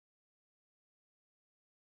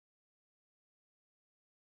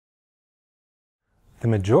The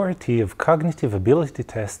majority of cognitive ability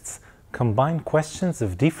tests combine questions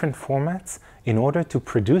of different formats in order to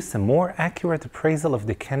produce a more accurate appraisal of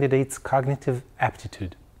the candidate's cognitive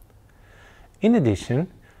aptitude. In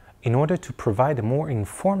addition, in order to provide a more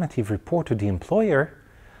informative report to the employer,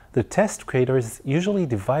 the test creators usually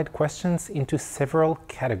divide questions into several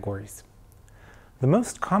categories. The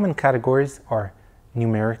most common categories are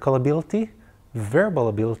numerical ability, verbal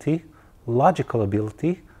ability, logical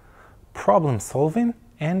ability, problem solving,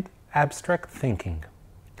 and abstract thinking.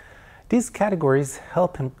 These categories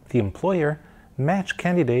help the employer match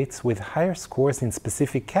candidates with higher scores in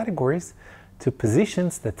specific categories to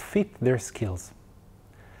positions that fit their skills.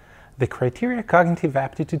 The Criteria Cognitive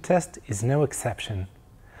Aptitude Test is no exception.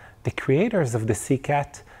 The creators of the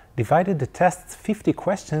CCAT divided the test's 50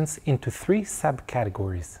 questions into 3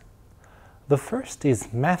 subcategories. The first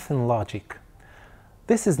is math and logic.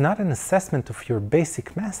 This is not an assessment of your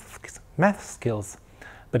basic math skills,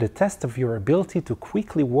 but a test of your ability to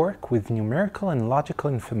quickly work with numerical and logical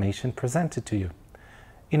information presented to you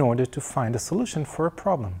in order to find a solution for a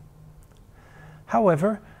problem.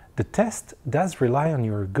 However, the test does rely on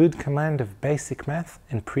your good command of basic math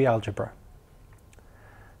and pre-algebra.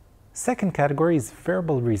 Second category is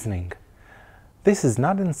verbal reasoning. This is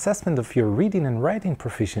not an assessment of your reading and writing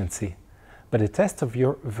proficiency, but a test of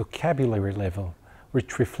your vocabulary level,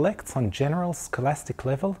 which reflects on general scholastic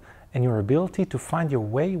level and your ability to find your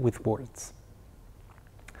way with words.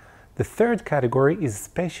 The third category is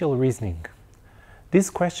spatial reasoning. These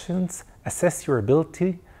questions assess your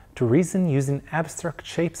ability to reason using abstract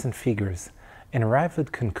shapes and figures and arrive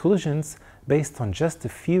at conclusions based on just a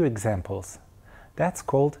few examples. That's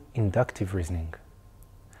called inductive reasoning.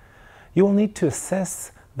 You will need to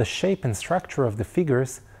assess the shape and structure of the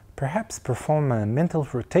figures, perhaps perform a mental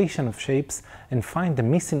rotation of shapes and find the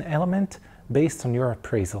missing element based on your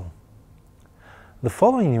appraisal. The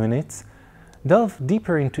following units delve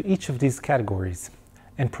deeper into each of these categories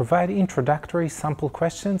and provide introductory sample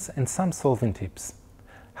questions and some solving tips.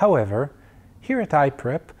 However, here at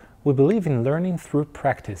iPrep, we believe in learning through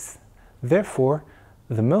practice. Therefore,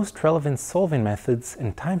 the most relevant solving methods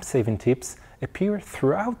and time-saving tips appear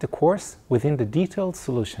throughout the course within the detailed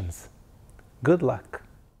solutions. Good luck!